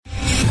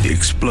The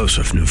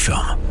explosive new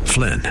film,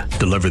 Flynn,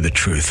 deliver the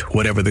truth,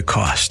 whatever the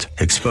cost,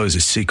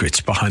 exposes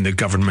secrets behind the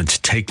government's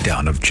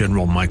takedown of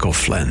General Michael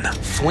Flynn.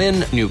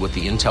 Flynn knew what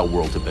the intel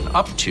world had been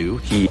up to.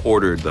 He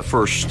ordered the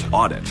first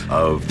audit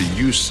of the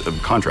use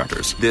of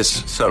contractors.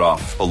 This set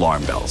off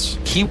alarm bells.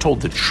 He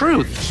told the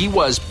truth. He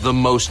was the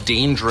most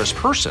dangerous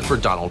person for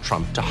Donald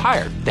Trump to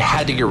hire. They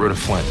had to get rid of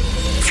Flynn.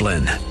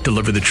 Flynn,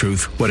 deliver the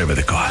truth, whatever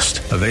the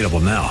cost. Available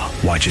now.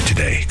 Watch it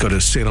today. Go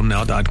to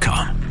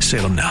salemnow.com.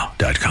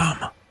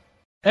 salemnow.com.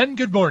 And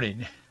good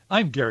morning.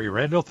 I'm Gary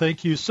Randall.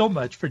 Thank you so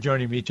much for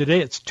joining me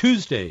today. It's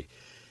Tuesday,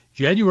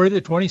 January the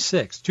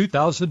 26th,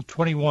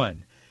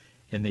 2021,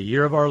 in the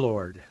year of our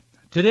Lord.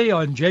 Today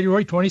on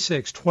January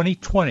 26,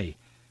 2020,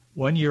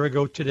 1 year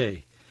ago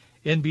today,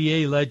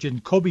 NBA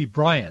legend Kobe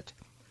Bryant.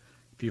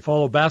 If you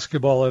follow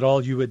basketball at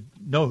all, you would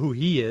know who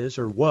he is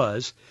or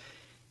was.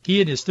 He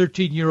and his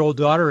 13-year-old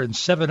daughter and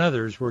 7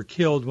 others were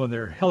killed when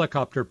their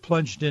helicopter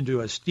plunged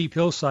into a steep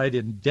hillside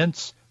in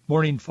dense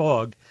morning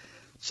fog,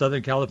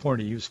 Southern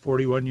California. He was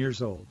 41 years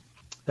old.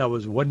 That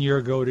was 1 year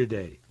ago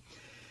today.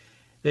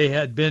 They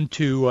had been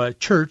to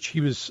church.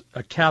 He was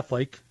a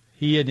Catholic.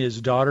 He and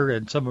his daughter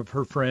and some of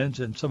her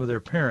friends and some of their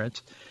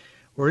parents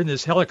were in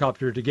this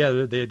helicopter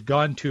together. They had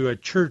gone to a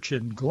church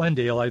in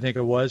Glendale, I think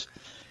it was,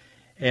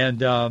 and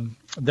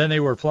then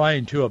they were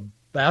flying to a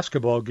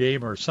basketball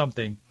game or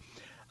something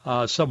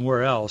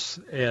somewhere else,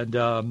 and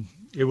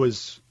it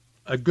was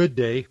a good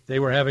day. They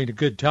were having a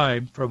good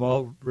time from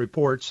all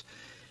reports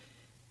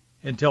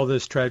until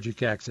this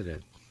tragic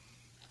accident.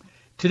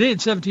 Today in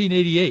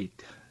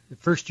 1788, the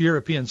first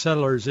European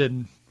settlers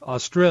in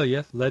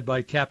Australia, led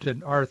by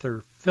Captain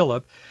Arthur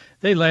Phillip,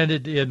 they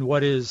landed in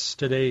what is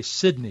today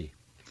Sydney.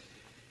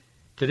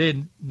 Today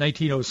in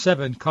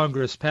 1907,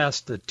 Congress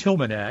passed the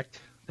Tillman Act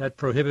that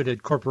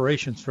prohibited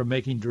corporations from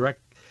making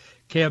direct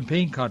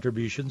campaign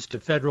contributions to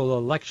federal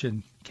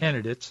election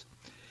candidates.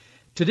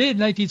 Today in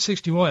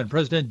 1961,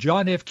 President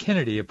John F.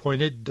 Kennedy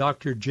appointed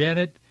Dr.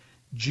 Janet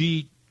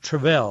G.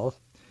 Travell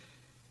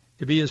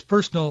to be his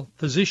personal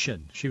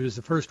physician. She was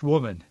the first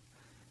woman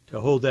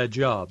to hold that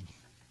job.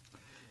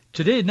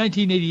 Today in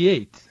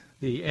 1988,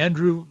 the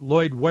Andrew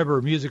Lloyd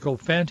Webber musical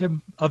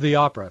Phantom of the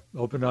Opera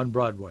opened on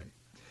Broadway.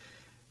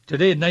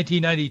 Today in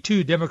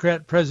 1992,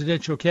 Democrat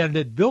presidential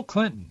candidate Bill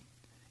Clinton,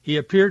 he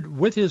appeared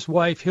with his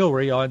wife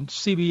Hillary on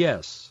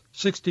CBS,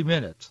 60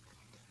 Minutes.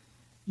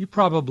 You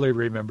probably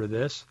remember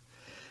this.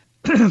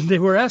 They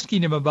were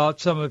asking him about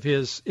some of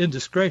his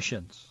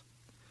indiscretions.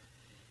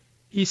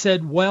 He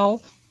said,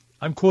 well,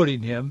 I'm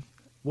quoting him,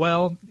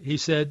 well, he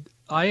said,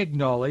 I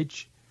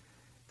acknowledge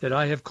that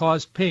I have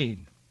caused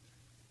pain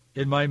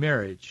in my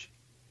marriage.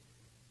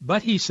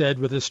 But he said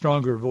with a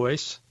stronger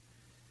voice,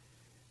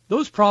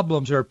 those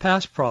problems are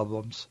past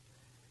problems,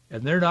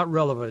 and they're not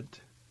relevant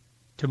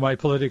to my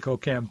political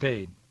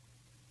campaign.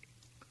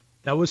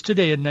 That was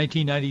today in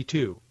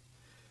 1992.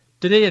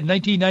 Today in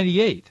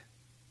 1998,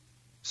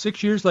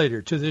 6 years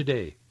later to the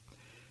day,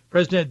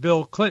 President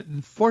Bill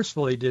Clinton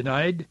forcefully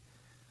denied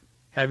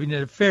having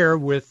an affair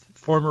with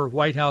former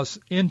White House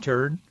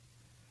intern,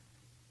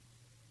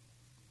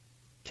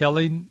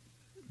 telling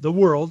the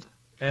world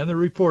and the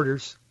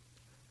reporters,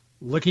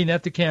 looking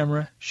at the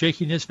camera,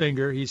 shaking his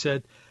finger, he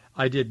said,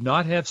 I did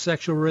not have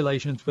sexual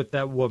relations with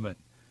that woman,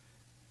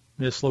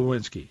 Miss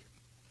Lewinsky.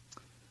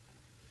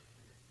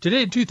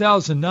 Today in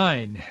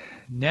 2009,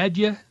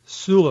 Nadia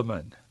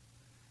Suleiman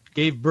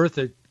gave birth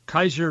at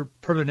Kaiser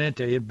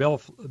Permanente in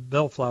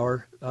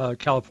Bellflower,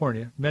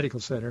 California,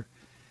 Medical Center.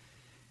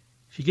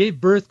 She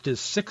gave birth to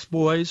 6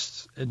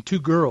 boys and 2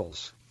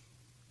 girls,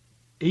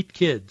 8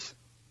 kids.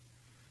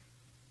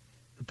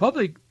 The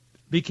public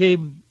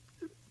became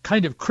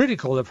kind of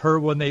critical of her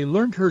when they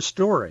learned her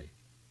story.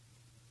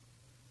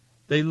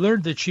 They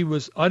learned that she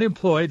was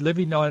unemployed,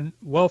 living on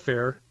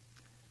welfare,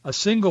 a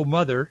single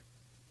mother,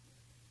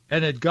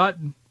 and had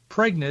gotten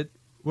pregnant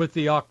with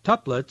the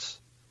octuplets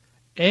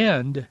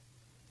and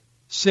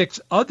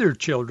 6 other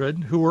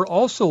children who were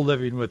also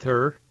living with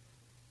her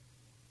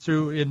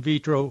through in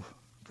vitro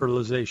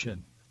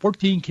fertilization.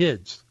 14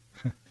 kids.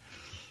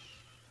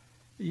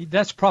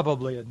 That's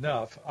probably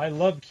enough. I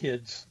love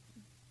kids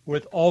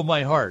with all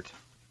my heart.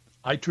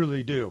 I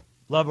truly do.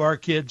 Love our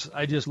kids.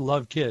 I just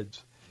love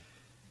kids.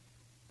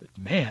 But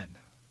man,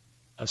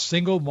 a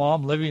single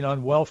mom living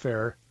on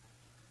welfare,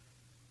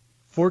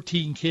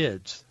 14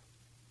 kids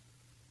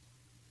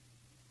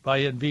by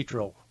in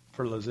vitro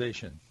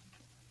fertilization.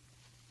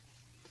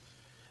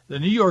 The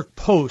New York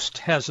Post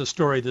has a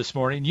story this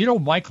morning. You know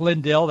Mike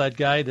Lindell, that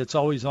guy that's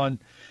always on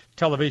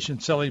television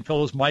selling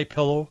pillows,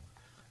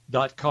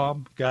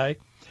 mypillow.com guy.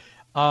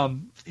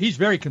 He's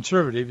very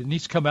conservative, and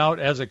he's come out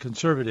as a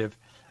conservative,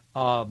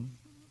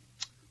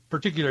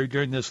 particularly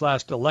during this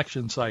last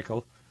election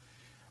cycle.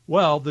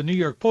 Well, the New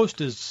York Post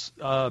is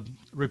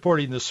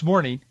reporting this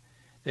morning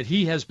that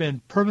he has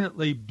been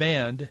permanently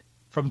banned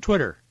from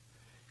Twitter.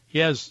 He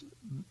has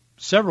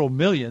several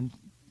million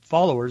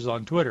followers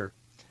on Twitter.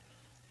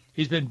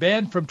 He's been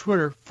banned from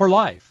Twitter for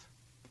life.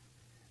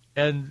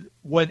 And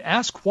when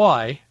asked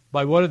why,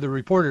 by one of the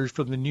reporters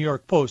from the New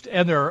York Post,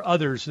 and there are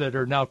others that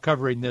are now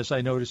covering this,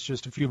 I noticed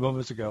just a few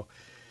moments ago.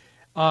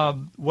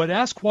 When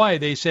asked why,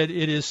 they said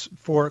it is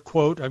for,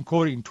 quote, I'm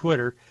quoting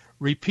Twitter,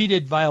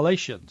 repeated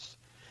violations.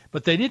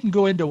 But they didn't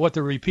go into what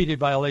the repeated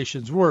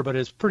violations were, but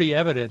it's pretty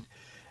evident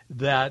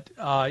that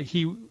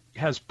he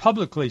has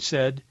publicly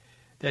said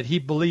that he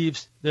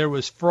believes there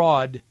was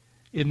fraud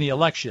in the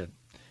election.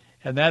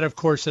 And that, of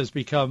course, has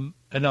become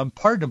an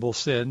unpardonable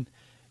sin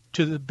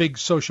to the big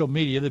social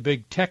media, the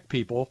big tech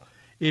people.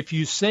 If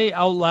you say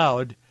out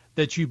loud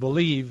that you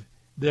believe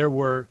there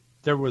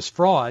was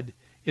fraud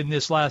in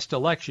this last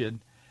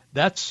election,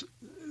 that's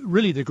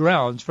really the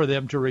grounds for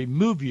them to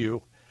remove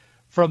you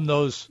from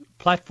those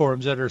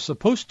platforms that are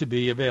supposed to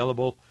be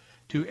available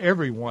to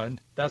everyone.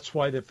 That's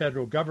why the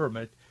federal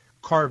government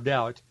carved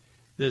out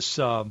this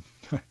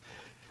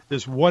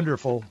this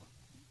wonderful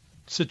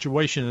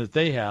situation that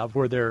they have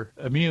where they're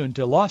immune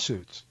to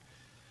lawsuits,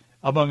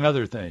 among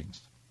other things.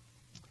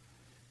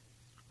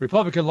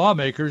 Republican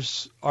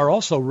lawmakers are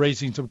also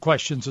raising some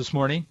questions this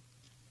morning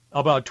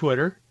about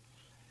Twitter.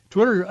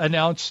 Twitter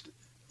announced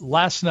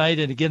last night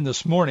and again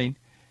this morning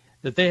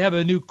that they have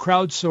a new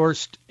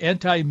crowdsourced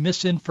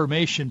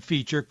anti-misinformation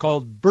feature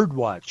called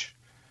Birdwatch.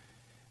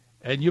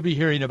 And you'll be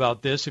hearing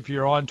about this if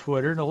you're on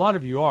Twitter, and a lot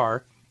of you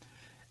are.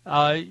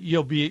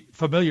 You'll be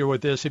familiar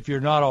with this if you're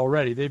not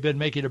already. They've been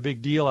making a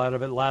big deal out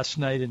of it last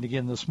night and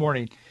again this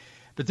morning.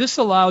 But this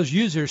allows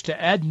users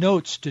to add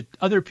notes to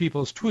other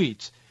people's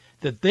tweets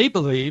that they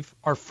believe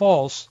are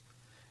false.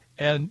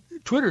 And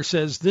Twitter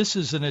says this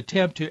is an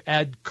attempt to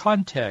add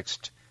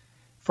context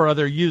for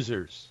other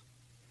users.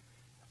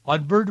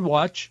 On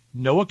Birdwatch,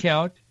 no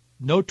account,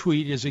 no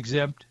tweet is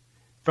exempt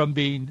from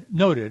being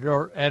noted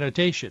or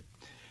annotation.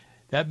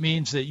 That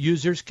means that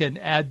users can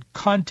add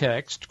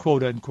context,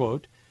 quote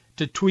unquote,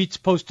 to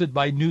tweets posted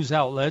by news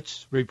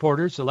outlets,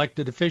 reporters,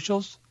 elected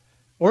officials,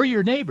 or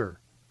your neighbor.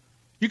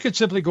 You could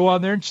simply go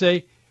on there and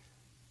say,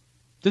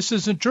 this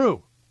isn't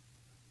true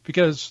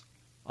because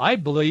I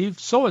believe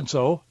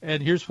so-and-so,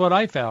 and here's what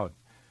I found.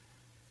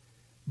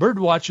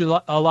 Birdwatch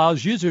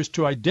allows users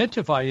to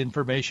identify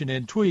information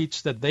in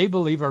tweets that they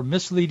believe are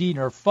misleading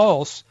or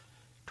false,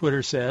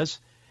 Twitter says,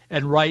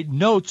 and write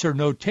notes or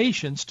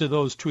notations to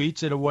those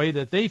tweets in a way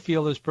that they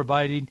feel is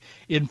providing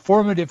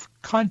informative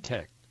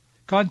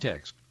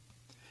context.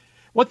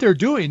 What they're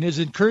doing is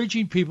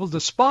encouraging people to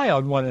spy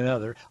on one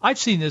another. I've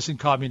seen this in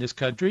communist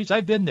countries.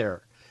 I've been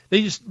there.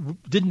 They just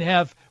didn't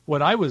have,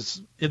 when I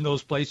was in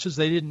those places,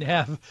 they didn't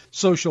have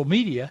social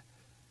media,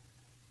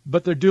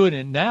 but they're doing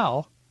it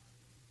now.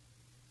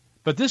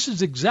 But this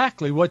is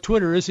exactly what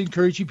Twitter is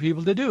encouraging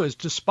people to do, is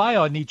to spy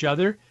on each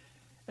other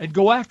and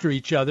go after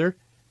each other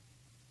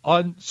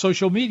on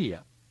social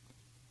media.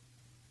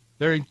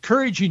 They're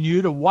encouraging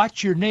you to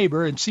watch your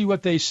neighbor and see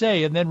what they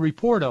say and then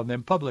report on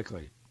them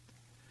publicly.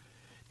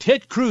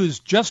 Ted Cruz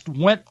just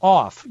went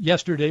off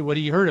yesterday when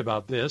he heard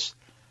about this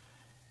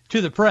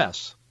to the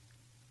press.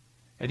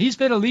 And he's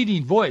been a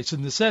leading voice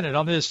in the Senate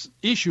on this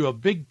issue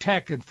of big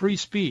tech and free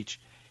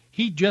speech.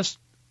 He just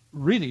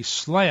really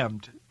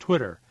slammed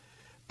Twitter.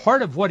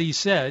 Part of what he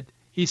said,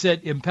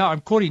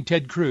 I'm quoting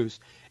Ted Cruz,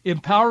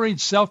 empowering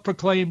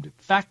self-proclaimed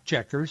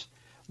fact-checkers,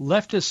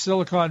 leftist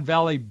Silicon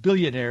Valley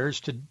billionaires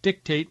to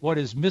dictate what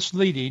is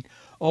misleading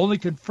only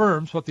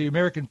confirms what the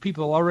American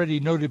people already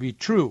know to be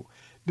true.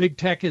 Big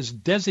tech is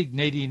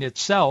designating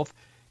itself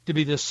to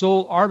be the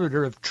sole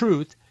arbiter of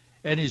truth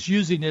and is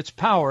using its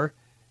power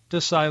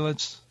to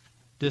silence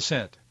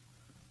dissent.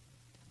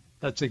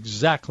 That's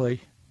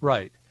exactly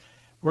right.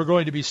 We're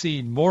going to be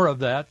seeing more of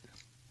that,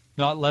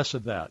 not less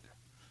of that.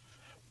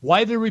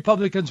 Why the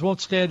Republicans won't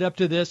stand up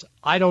to this,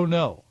 I don't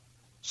know.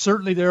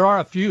 Certainly there are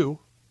a few.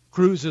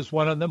 Cruz is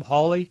one of them.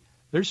 Hawley,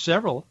 there's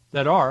several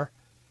that are.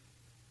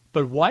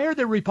 But why are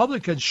the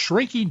Republicans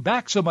shrinking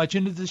back so much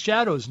into the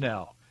shadows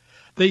now?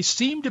 They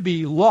seem to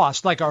be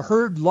lost, like a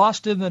herd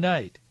lost in the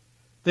night.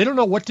 They don't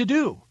know what to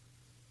do.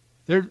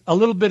 They're a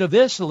little bit of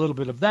this, a little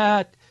bit of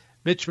that.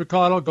 Mitch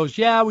McConnell goes,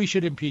 yeah, we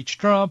should impeach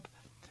Trump.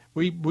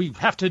 We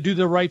have to do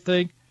the right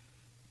thing.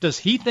 Does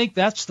he think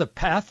that's the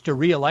path to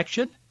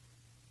re-election?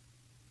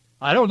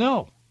 I don't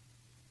know.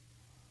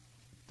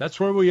 That's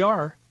where we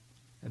are,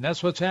 and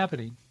that's what's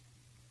happening.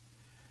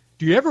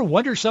 Do you ever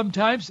wonder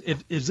sometimes,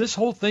 is this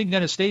whole thing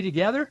going to stay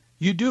together?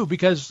 You do,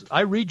 because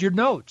I read your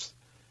notes.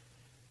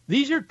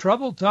 These are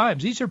troubled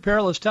times. These are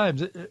perilous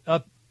times.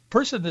 A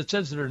person that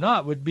says they're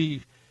not would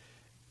be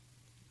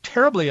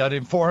terribly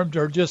uninformed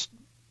or just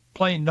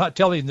plain not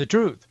telling the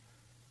truth.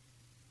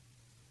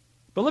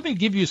 But let me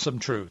give you some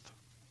truth.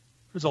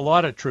 There's a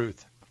lot of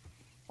truth.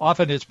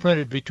 Often it's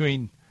printed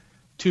between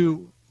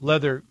two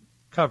leather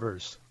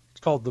covers.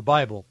 It's called the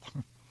Bible.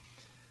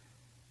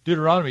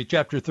 Deuteronomy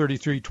chapter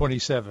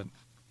 33:27.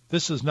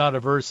 This is not a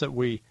verse that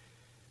we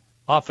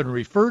often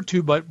refer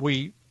to, but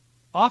we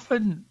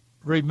often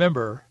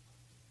remember.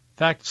 In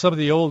fact, some of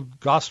the old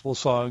gospel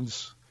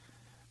songs,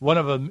 one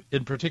of them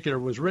in particular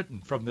was written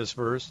from this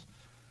verse,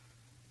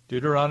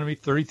 Deuteronomy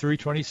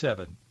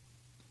 33:27.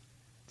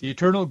 The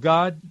eternal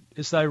God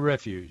is thy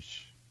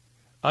refuge.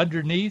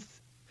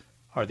 Underneath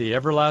are the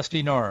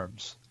everlasting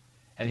arms,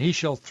 and he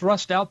shall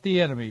thrust out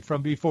the enemy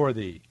from before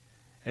thee,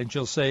 and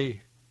shall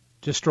say,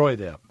 destroy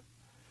them.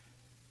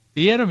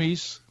 The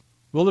enemies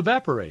will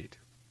evaporate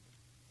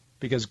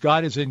because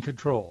God is in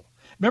control.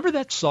 Remember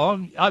that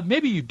song?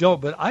 Maybe you don't,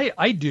 but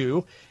I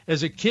do.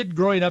 As a kid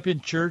growing up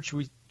in church,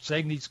 we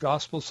sang these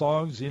gospel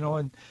songs,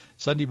 and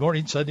Sunday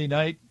morning, Sunday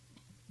night,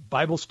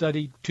 Bible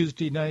study,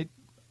 Tuesday night,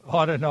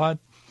 on and on.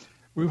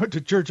 We went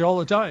to church all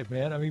the time,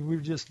 man. I mean, we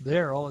were just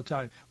there all the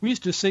time. We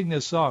used to sing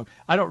this song.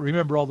 I don't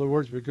remember all the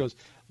words, but it goes,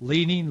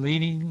 leaning,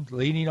 leaning,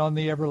 leaning on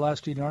the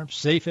everlasting arm,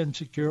 safe and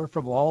secure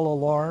from all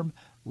alarm,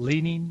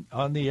 leaning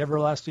on the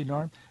everlasting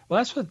arm.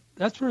 Well,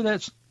 that's where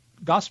that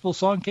gospel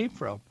song came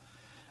from.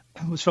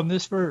 It was from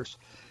this verse,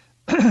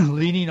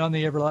 leaning on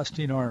the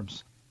everlasting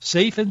arms,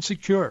 safe and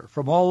secure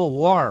from all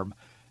alarm,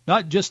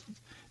 not just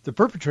the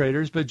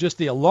perpetrators, but just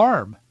the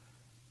alarm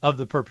of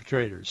the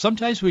perpetrators.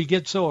 Sometimes we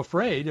get so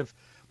afraid of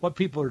what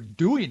people are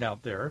doing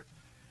out there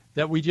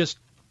that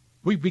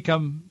we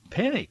become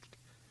panicked.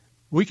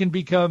 We can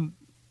become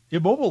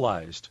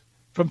immobilized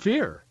from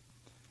fear.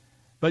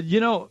 But,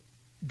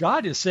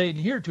 God is saying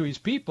here to his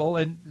people,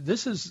 and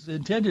this is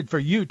intended for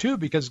you too,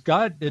 because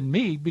God and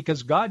me,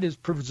 because God has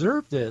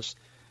preserved this,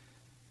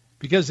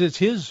 because it's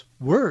his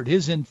word,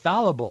 his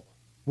infallible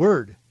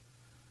word.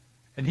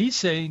 And he's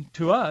saying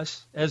to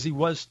us, as he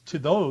was to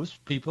those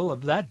people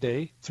of that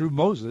day through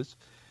Moses,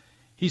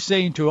 he's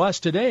saying to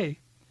us today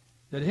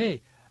that,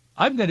 hey,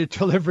 I'm going to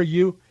deliver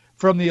you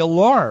from the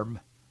alarm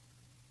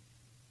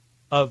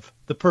of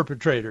the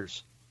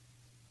perpetrators,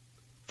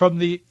 from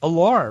the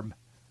alarm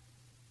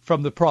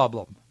from the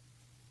problem,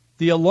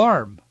 the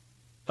alarm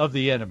of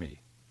the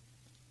enemy,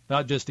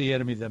 not just the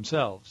enemy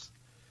themselves.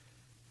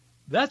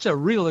 That's a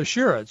real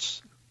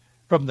assurance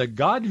from the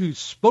God who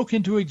spoke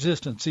into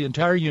existence the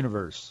entire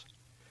universe,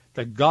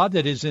 the God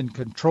that is in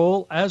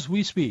control as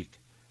we speak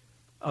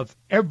of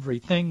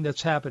everything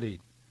that's happening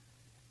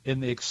in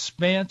the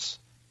expanse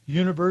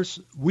universe.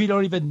 We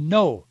don't even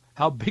know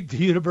how big the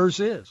universe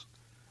is.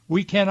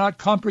 We cannot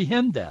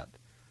comprehend that.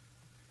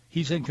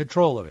 He's in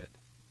control of it.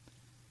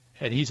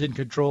 And he's in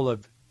control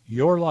of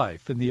your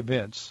life and the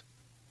events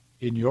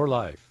in your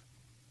life.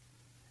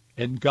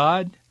 And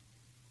God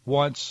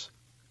wants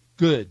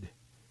good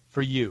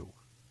for you,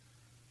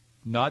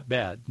 not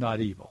bad,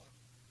 not evil.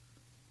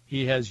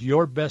 He has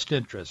your best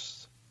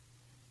interests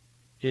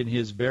in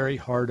his very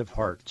heart of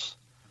hearts,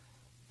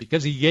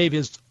 because he gave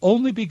his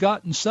only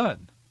begotten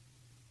Son.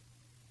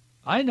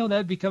 I know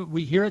that because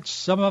we hear it,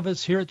 some of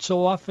us hear it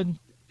so often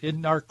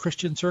in our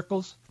Christian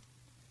circles.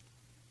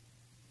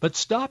 But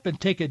stop and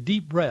take a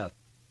deep breath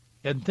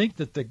and think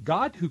that the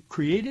God who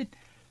created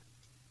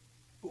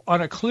on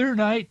a clear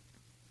night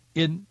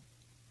in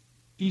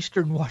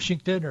eastern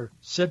Washington or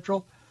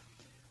central,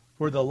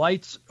 where the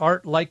lights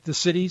aren't like the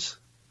cities,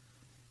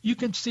 you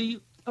can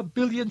see 1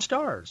 billion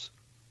stars.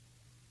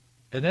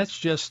 And that's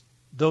just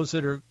those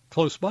that are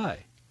close by.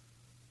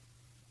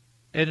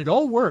 And it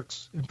all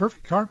works in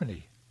perfect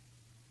harmony.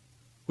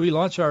 We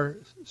launch our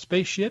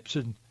spaceships,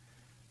 and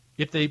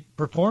if they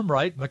perform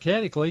right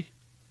mechanically,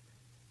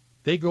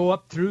 they go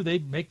up through, they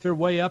make their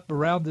way up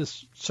around the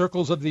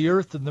circles of the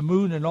earth and the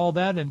moon and all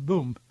that, and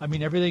boom. I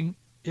mean, everything,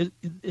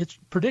 it's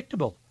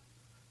predictable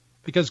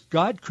because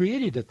God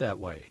created it that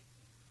way.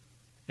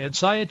 And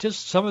scientists,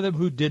 some of them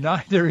who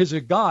deny there is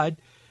a God,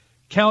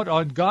 count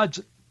on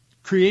God's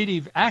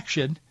creative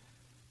action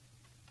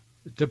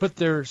to put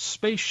their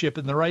spaceship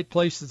in the right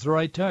place at the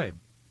right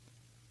time.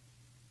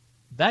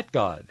 That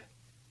God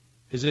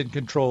is in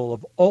control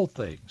of all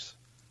things.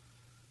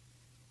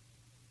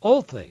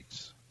 All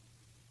things.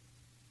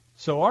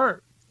 So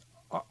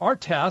our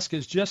task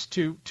is just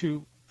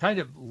to kind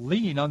of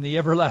lean on the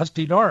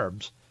everlasting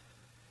arms.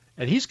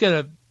 And he's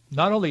going to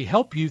not only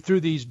help you through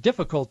these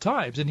difficult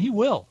times, and he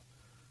will,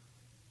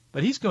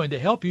 but he's going to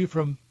help you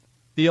from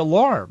the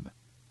alarm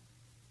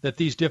that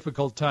these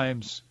difficult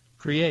times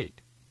create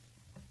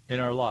in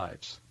our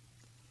lives.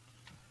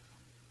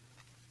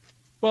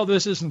 Well,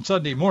 this isn't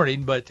Sunday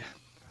morning, but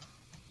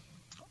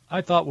I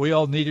thought we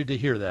all needed to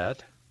hear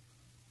that,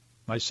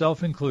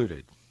 myself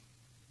included.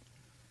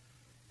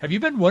 Have you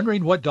been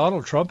wondering what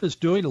Donald Trump is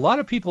doing? A lot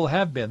of people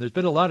have been. There's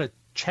been a lot of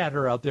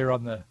chatter out there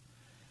on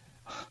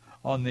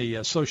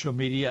the social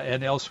media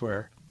and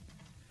elsewhere.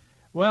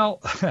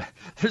 Well,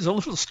 there's a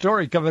little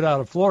story coming out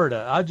of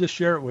Florida. I'll just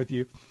share it with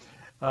you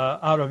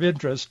out of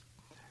interest.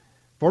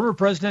 Former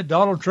President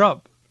Donald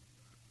Trump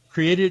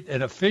created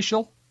an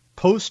official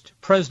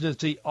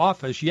post-presidency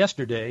office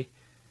yesterday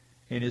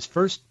in his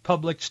first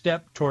public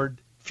step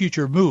toward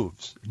future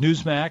moves.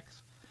 Newsmax,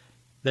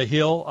 The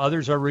Hill,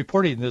 others are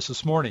reporting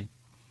this morning.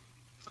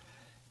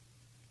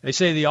 They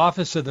say the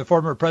office of the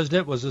former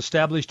president was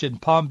established in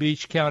Palm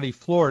Beach County,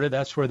 Florida.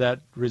 That's where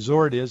that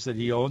resort is that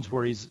he owns,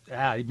 where he's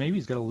at. Maybe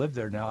he's going to live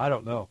there now. I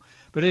don't know.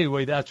 But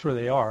anyway, that's where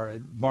they are,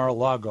 at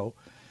Mar-a-Lago.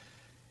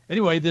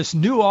 Anyway, this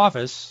new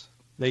office,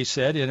 they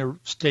said in a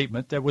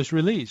statement that was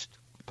released,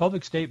 a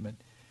public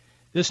statement,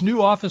 This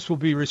new office will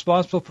be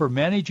responsible for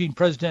managing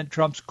President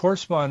Trump's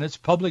correspondence,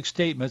 public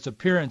statements,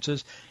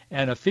 appearances,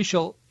 and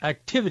official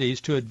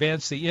activities to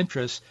advance the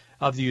interests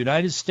of the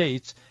United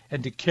States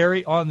and to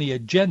carry on the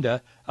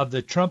agenda of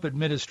the Trump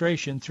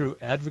administration through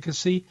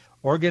advocacy,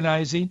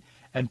 organizing,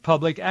 and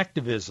public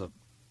activism,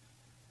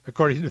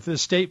 according to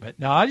this statement.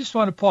 Now, I just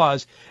want to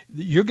pause.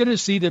 You're going to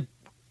see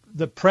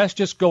the press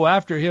just go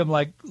after him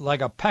like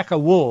a pack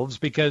of wolves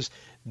because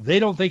they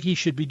don't think he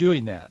should be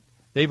doing that.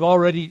 They've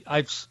already,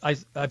 I've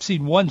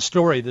seen one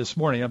story this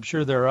morning. I'm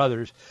sure there are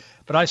others,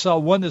 but I saw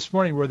one this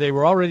morning where they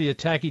were already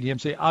attacking him,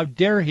 saying, "How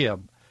dare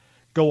him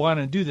go on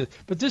and do this?"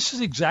 But this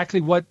is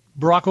exactly what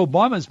Barack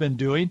Obama's been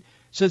doing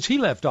since he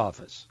left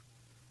office.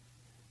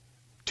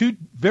 Two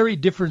very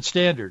different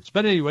standards.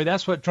 But anyway,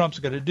 that's what Trump's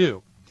going to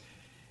do.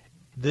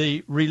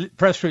 The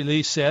press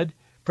release said,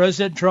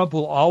 President Trump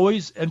will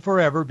always and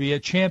forever be a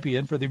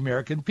champion for the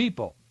American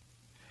people.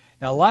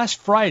 Now, last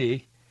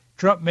Friday,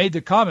 Trump made the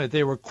comment.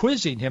 They were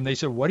quizzing him. They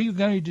said, "What are you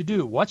going to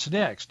do? What's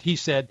next?"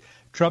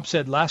 Trump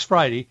said last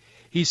Friday,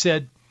 he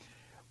said,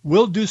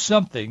 "We'll do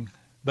something,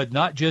 but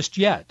not just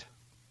yet."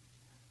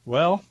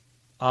 Well,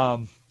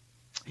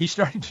 he's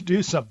starting to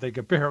do something,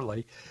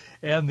 apparently.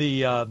 And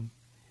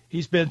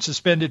he's been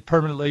suspended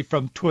permanently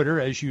from Twitter,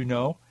 as you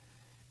know,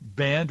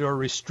 banned or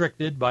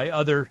restricted by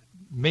other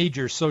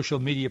major social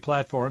media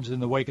platforms in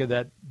the wake of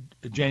that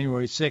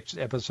January 6th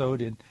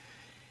episode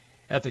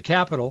at the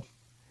Capitol.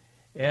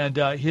 And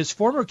his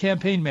former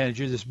campaign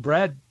manager, this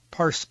Brad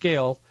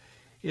Parscale,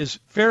 is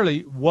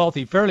fairly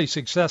wealthy, fairly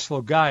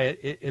successful guy,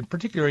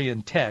 particularly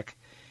in tech.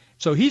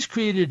 So he's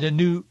created a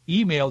new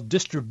email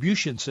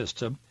distribution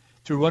system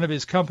through one of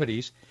his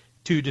companies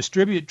to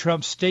distribute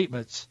Trump's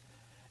statements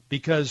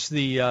because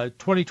the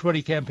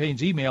 2020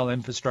 campaign's email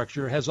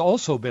infrastructure has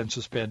also been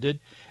suspended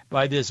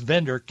by this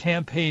vendor,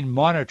 Campaign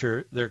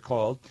Monitor, they're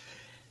called.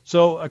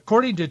 So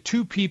according to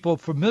two people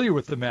familiar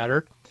with the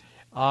matter,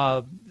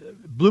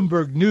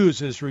 Bloomberg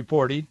News is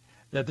reporting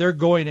that they're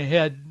going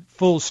ahead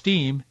full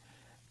steam,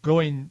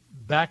 going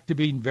back to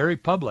being very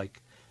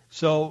public.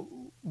 So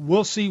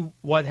we'll see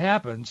what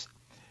happens.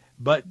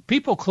 But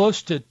people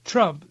close to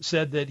Trump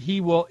said that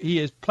he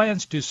has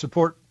plans to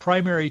support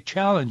primary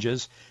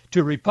challenges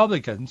to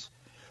Republicans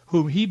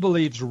whom he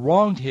believes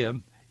wronged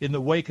him in the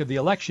wake of the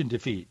election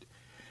defeat.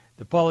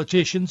 The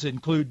politicians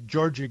include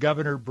Georgia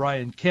Governor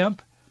Brian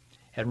Kemp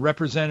and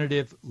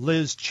Representative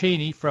Liz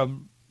Cheney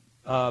from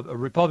a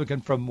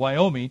Republican from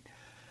Wyoming.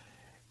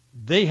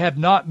 They have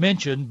not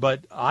mentioned,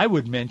 but I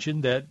would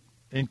mention that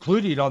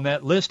included on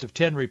that list of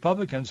 10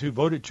 Republicans who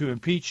voted to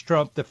impeach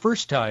Trump the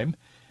first time,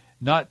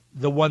 not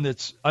the one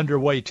that's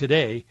underway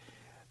today,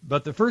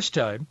 but the first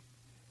time,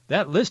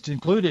 that list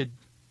included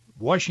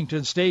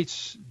Washington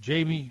State's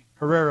Jamie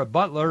Herrera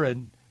Butler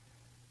and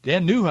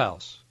Dan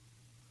Newhouse.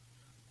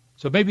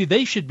 So maybe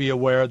they should be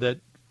aware that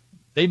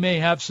they may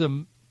have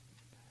some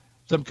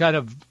kind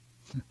of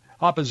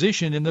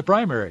opposition in the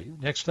primary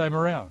next time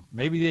around.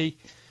 Maybe they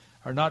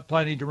are not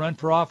planning to run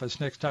for office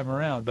next time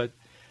around. But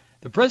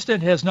the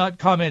president has not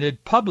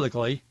commented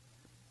publicly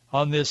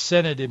on this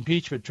Senate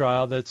impeachment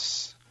trial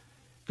that's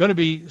going to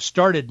be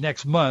started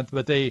next month,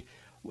 but they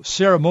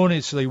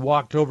ceremoniously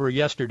walked over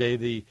yesterday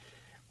the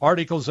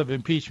articles of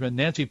impeachment.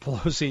 Nancy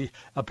Pelosi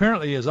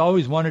apparently has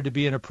always wanted to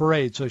be in a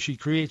parade, so she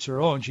creates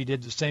her own. She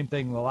did the same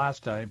thing the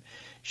last time.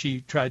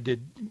 She tried to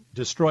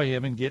destroy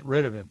him and get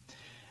rid of him.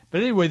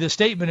 But anyway, the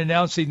statement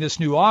announcing this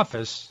new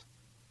office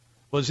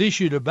was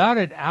issued about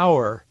an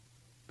hour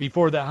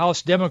before the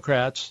House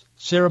Democrats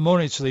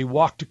ceremoniously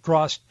walked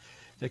across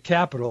the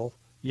Capitol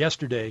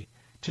yesterday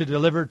to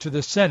deliver to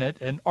the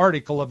Senate an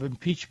article of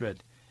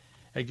impeachment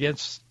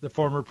against the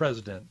former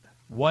president.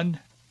 One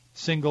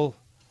single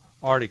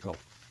article.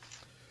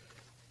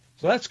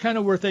 So that's kind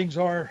of where things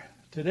are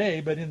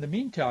today. But in the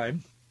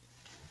meantime,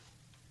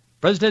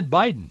 President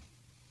Biden,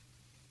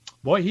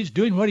 boy, he's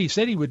doing what he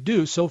said he would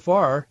do so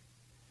far.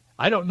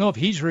 I don't know if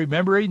he's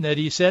remembering that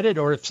he said it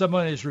or if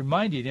someone is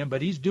reminding him,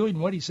 but he's doing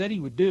what he said he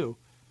would do.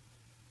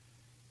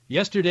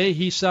 Yesterday,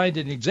 he signed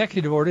an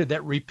executive order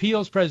that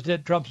repeals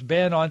President Trump's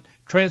ban on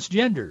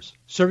transgenders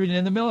serving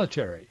in the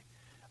military.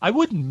 I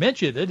wouldn't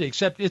mention it,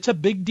 except it's a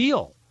big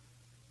deal.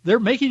 They're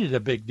making it a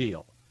big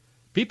deal.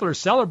 People are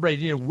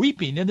celebrating and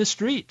weeping in the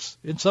streets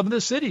in some of the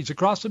cities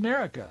across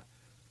America.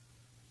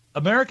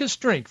 America's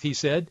strength, he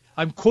said.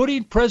 I'm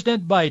quoting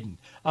President Biden.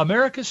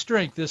 America's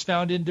strength is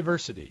found in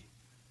diversity.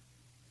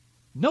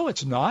 No,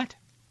 it's not.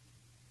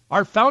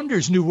 Our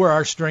founders knew where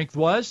our strength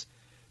was.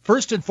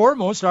 First and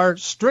foremost, our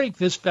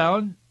strength is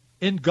found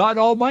in God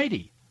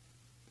Almighty.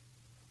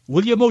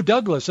 William O.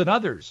 Douglas and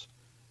others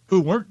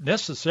who weren't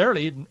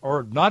necessarily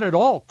or not at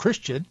all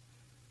Christian,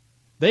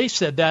 they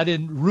said that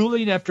in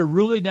ruling after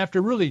ruling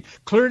after ruling,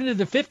 clear into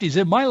the 50s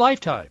in my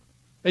lifetime,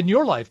 in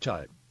your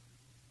lifetime.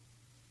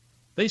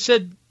 They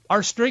said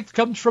our strength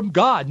comes from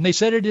God, and they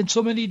said it in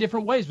so many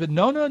different ways. But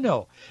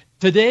no.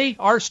 Today,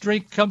 our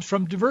strength comes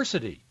from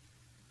diversity.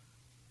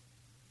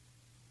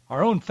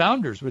 Our own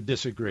founders would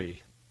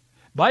disagree.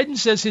 Biden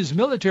says his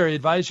military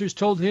advisors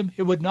told him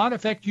it would not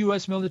affect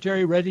U.S.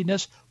 military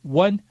readiness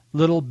one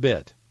little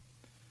bit.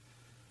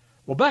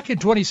 Well, back in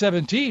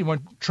 2017,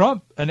 when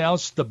Trump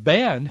announced the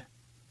ban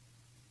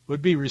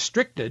would be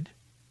restricted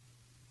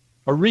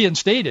or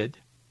reinstated,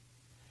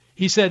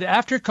 he said,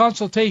 after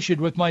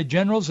consultation with my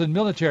generals and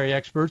military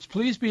experts,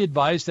 please be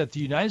advised that the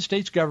United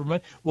States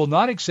government will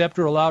not accept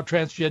or allow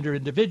transgender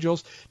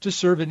individuals to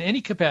serve in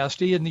any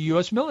capacity in the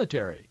U.S.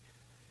 military.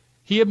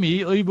 He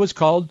immediately was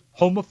called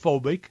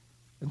homophobic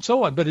and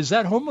so on. But is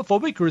that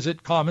homophobic or is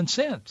it common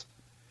sense?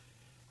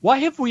 Why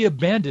have we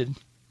abandoned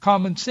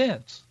common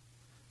sense?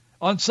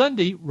 On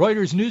Sunday,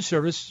 Reuters news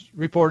service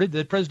reported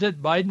that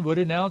President Biden would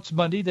announce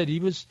Monday that he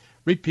was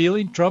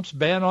repealing Trump's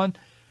ban on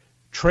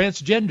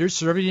transgenders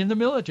serving in the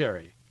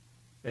military.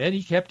 And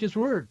he kept his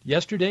word.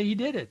 Yesterday he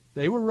did it.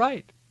 They were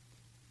right.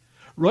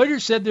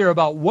 Reuters said there are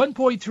about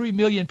 1.3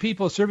 million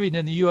people serving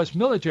in the U.S.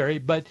 military,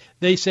 but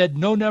they said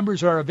no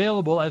numbers are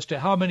available as to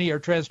how many are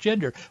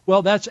transgender.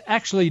 Well, that's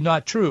actually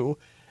not true.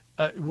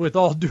 With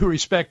all due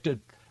respect to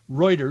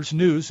Reuters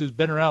News, who's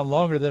been around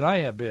longer than I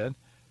have been,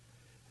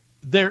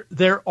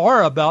 there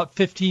are about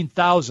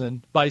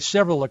 15,000 by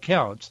several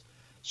accounts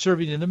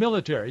serving in the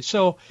military.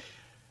 So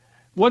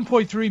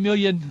 1.3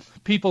 million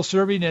people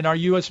serving in our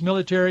U.S.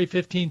 military,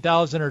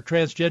 15,000 are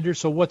transgender.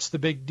 So what's the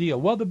big deal?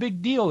 Well, the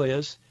big deal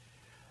is,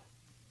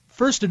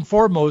 first and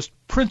foremost,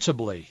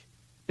 principally,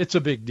 it's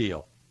a big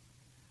deal.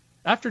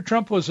 After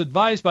Trump was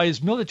advised by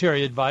his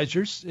military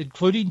advisors,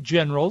 including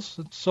generals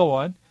and so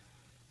on,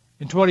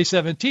 in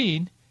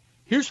 2017,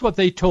 here's what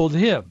they told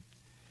him.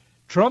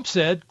 Trump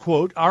said,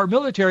 quote, our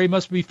military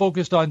must be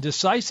focused on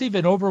decisive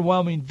and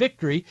overwhelming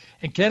victory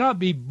and cannot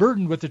be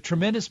burdened with the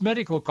tremendous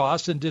medical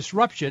costs and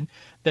disruption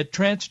that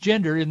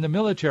transgender in the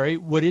military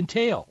would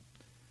entail.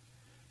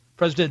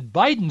 President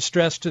Biden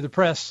stressed to the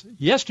press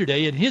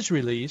yesterday in his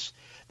release,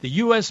 the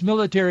U.S.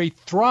 military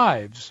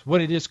thrives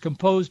when it is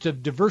composed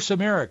of diverse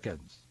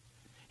Americans.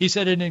 He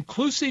said an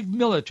inclusive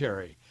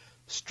military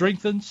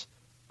strengthens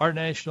our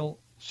national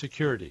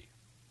security.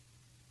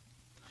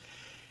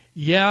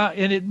 Yeah,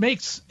 and it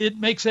makes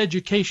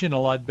education a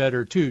lot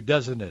better too,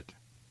 doesn't it?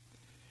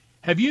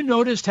 Have you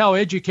noticed how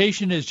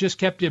education has just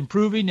kept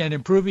improving and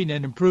improving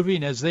and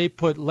improving as they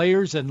put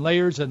layers and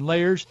layers and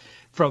layers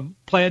from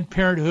Planned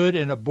Parenthood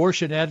and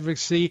abortion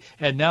advocacy,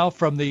 and now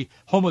from the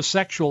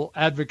homosexual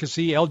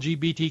advocacy,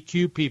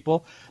 LGBTQ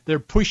people? They're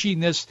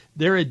pushing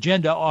their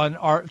agenda on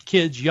our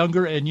kids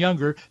younger and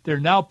younger.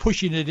 They're now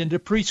pushing it into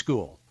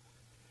preschool.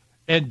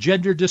 And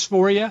gender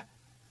dysphoria,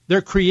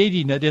 they're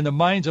creating it in the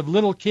minds of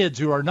little kids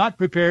who are not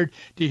prepared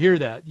to hear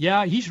that.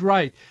 Yeah, he's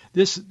right.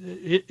 It's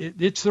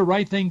the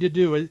right thing to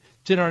do.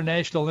 It's in our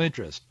national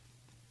interest.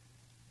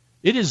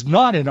 It is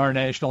not in our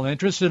national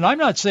interest, and I'm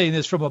not saying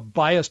this from a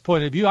biased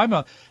point of view. I'm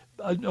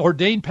an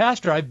ordained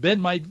pastor. I've been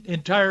my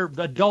entire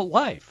adult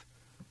life.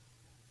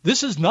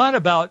 This is not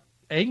about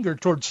anger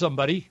towards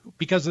somebody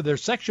because of their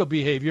sexual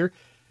behavior.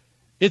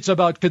 It's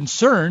about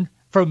concern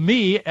from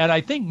me and I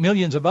think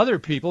millions of other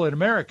people in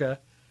America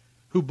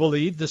who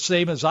believe the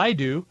same as I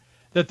do,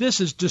 that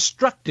this is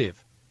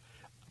destructive.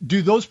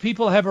 Do those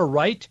people have a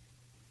right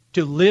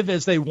to live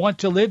as they want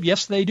to live?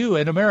 Yes, they do.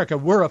 In America,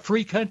 we're a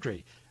free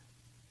country.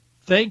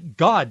 Thank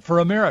God for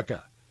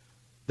America.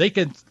 They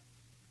can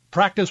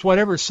practice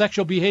whatever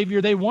sexual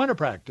behavior they want to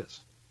practice.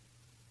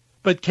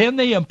 But can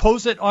they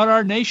impose it on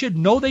our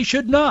nation? No, they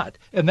should not.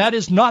 And that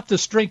is not the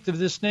strength of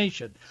this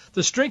nation.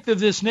 The strength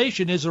of this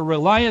nation is a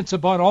reliance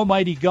upon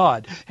Almighty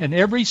God. And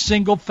every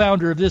single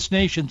founder of this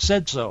nation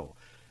said so.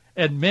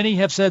 And many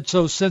have said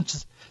so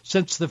since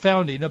the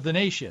founding of the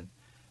nation.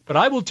 But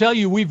I will tell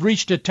you, we've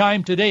reached a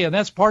time today, and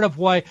that's part of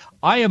why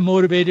I am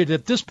motivated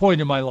at this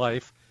point in my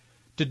life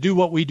to do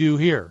what we do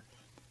here.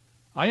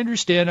 I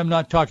understand I'm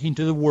not talking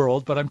to the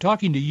world, but I'm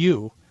talking to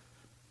you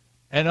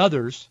and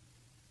others,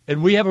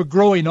 and we have a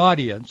growing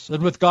audience,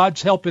 and with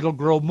God's help, it'll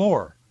grow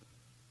more.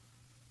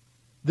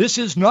 This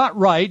is not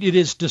right. It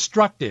is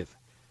destructive.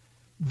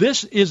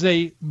 This is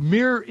a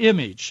mirror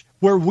image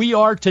where we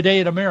are today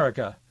in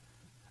America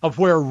of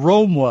where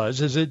Rome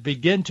was as it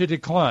began to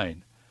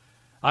decline.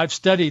 I've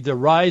studied the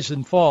rise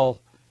and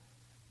fall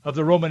of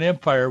the Roman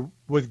Empire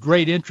with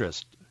great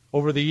interest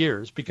over the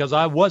years because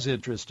I was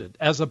interested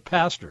as a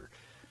pastor.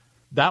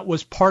 That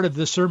was part of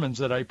the sermons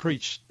that I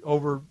preached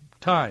over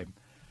time.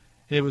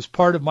 It was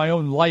part of my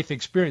own life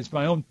experience,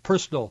 my own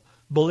personal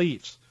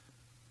beliefs,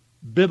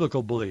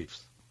 biblical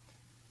beliefs.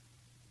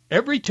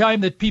 Every time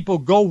that people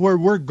go where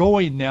we're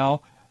going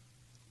now,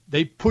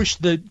 they push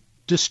the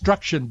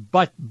destruction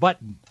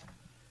button.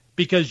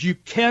 Because you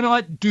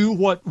cannot do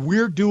what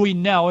we're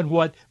doing now and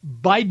what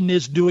Biden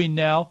is doing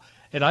now.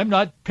 And I'm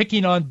not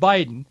picking on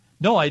Biden.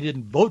 No, I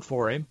didn't vote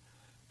for him.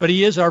 But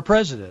he is our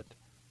president.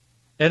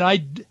 And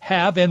I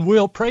have and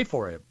will pray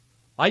for him.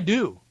 I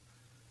do.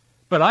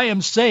 But I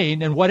am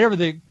saying, and whatever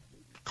the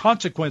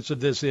consequence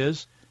of this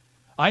is,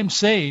 I'm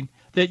saying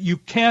that you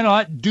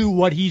cannot do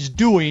what he's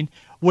doing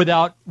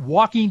without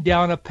walking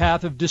down a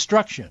path of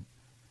destruction.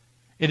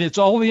 And it's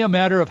only a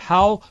matter of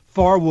how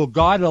far will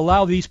God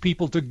allow these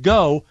people to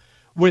go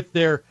with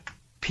their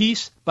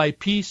piece by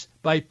piece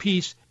by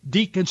piece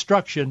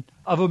deconstruction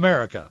of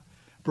America.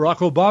 Barack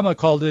Obama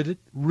called it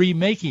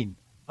remaking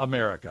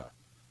America.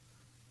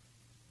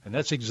 And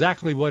that's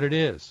exactly what it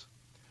is.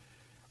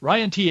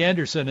 Ryan T.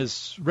 Anderson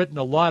has written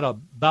a lot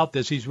about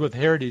this. He's with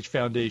Heritage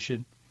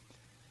Foundation.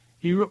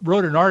 He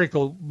wrote an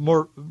article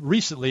more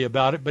recently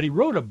about it, but he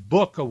wrote a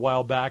book a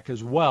while back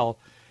as well.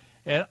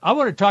 And I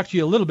want to talk to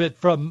you a little bit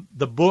from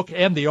the book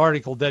and the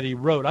article that he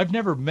wrote. I've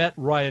never met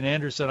Ryan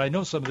Anderson. I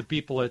know some of the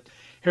people at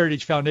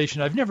Heritage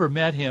Foundation. I've never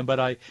met him, but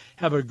I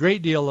have a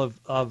great deal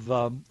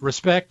of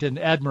respect and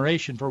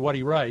admiration for what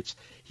he writes.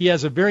 He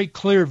has a very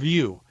clear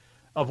view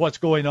of what's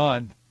going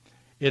on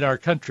in our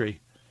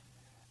country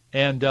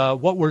and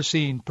what we're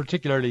seeing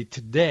particularly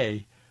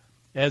today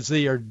as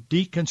they are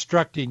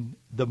deconstructing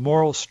the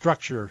moral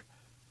structure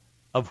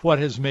of what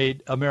has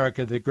made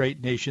America the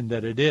great nation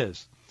that it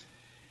is.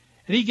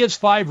 And he gives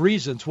 5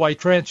 reasons why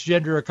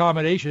transgender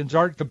accommodations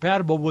aren't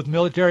compatible with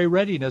military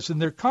readiness,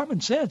 and they're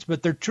common sense,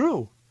 but they're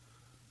true.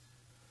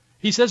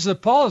 He says the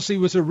policy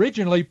was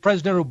originally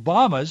President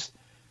Obama's,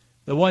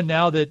 the one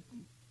now that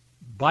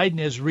Biden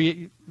has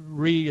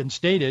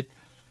reinstated.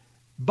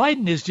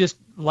 Biden is just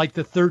like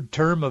the third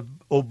term of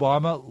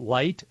Obama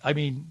light. I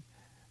mean,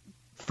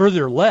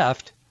 further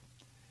left.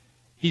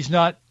 He's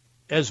not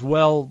as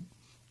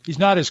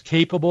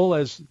capable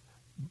as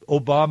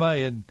Obama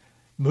in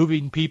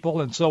moving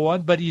people and so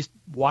on, but he's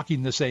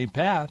walking the same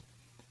path.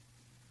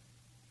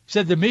 He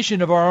said the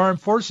mission of our armed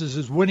forces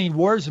is winning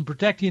wars and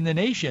protecting the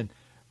nation.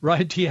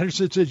 Ryan T.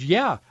 Anderson says,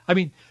 yeah. I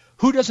mean,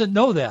 who doesn't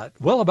know that?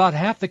 Well, about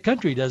half the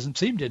country doesn't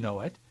seem to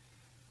know it.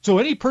 So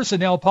any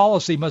personnel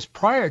policy must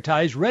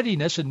prioritize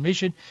readiness and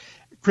mission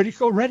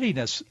critical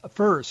readiness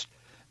first.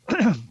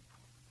 In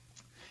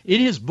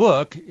his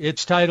book,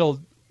 it's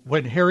titled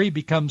When Harry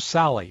Becomes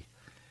Sally,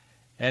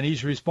 and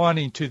he's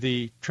responding to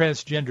the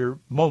transgender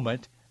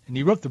moment. And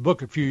he wrote the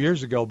book a few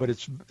years ago, but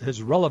it's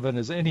as relevant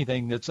as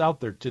anything that's out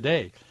there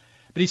today.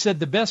 But he said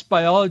the best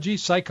biology,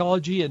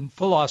 psychology, and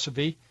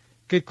philosophy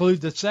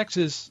conclude that sex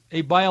is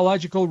a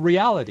biological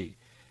reality,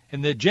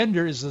 and that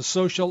gender is the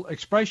social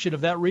expression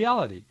of that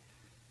reality.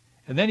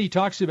 And then he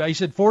talks about, he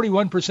said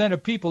 41%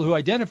 of people who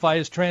identify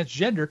as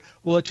transgender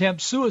will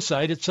attempt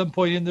suicide at some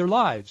point in their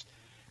lives,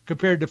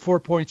 compared to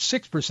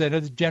 4.6%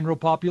 of the general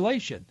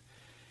population.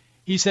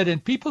 He said,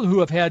 and people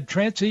who have had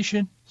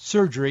transition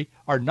surgery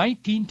are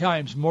 19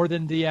 times more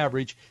than the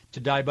average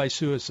to die by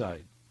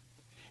suicide.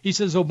 He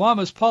says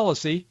Obama's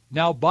policy,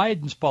 now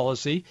Biden's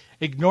policy,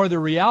 ignore the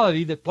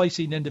reality that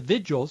placing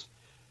individuals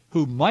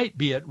who might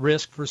be at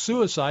risk for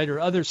suicide or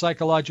other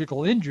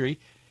psychological injury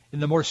in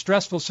the more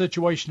stressful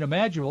situation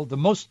imaginable, the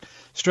most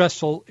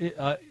stressful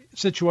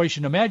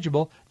situation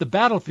imaginable, the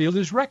battlefield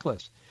is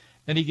reckless.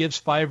 And he gives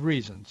 5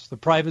 reasons. The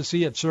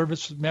privacy of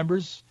service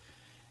members.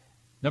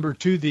 Number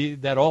 2,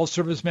 that all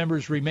service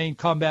members remain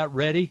combat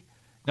ready.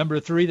 Number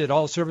 3, that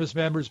all service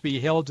members be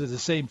held to the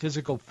same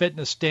physical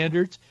fitness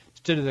standards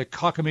instead of the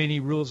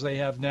cockamamie rules they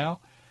have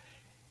now.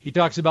 He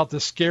talks about the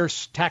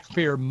scarce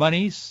taxpayer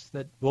monies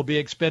that will be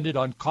expended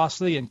on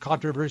costly and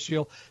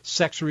controversial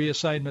sex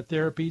reassignment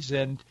therapies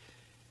and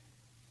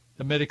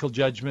the medical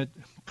judgment,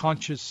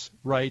 conscious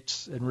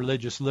rights, and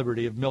religious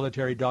liberty of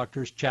military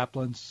doctors,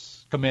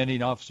 chaplains,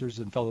 commanding officers,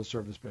 and fellow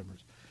service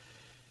members.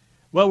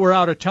 Well, we're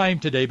out of time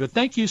today, but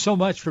thank you so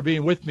much for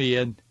being with me,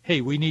 and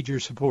hey, we need your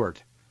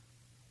support.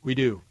 We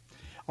do.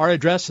 Our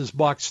address is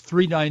Box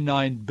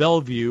 399,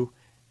 Bellevue,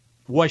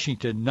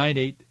 Washington,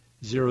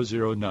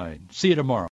 98009. See you tomorrow.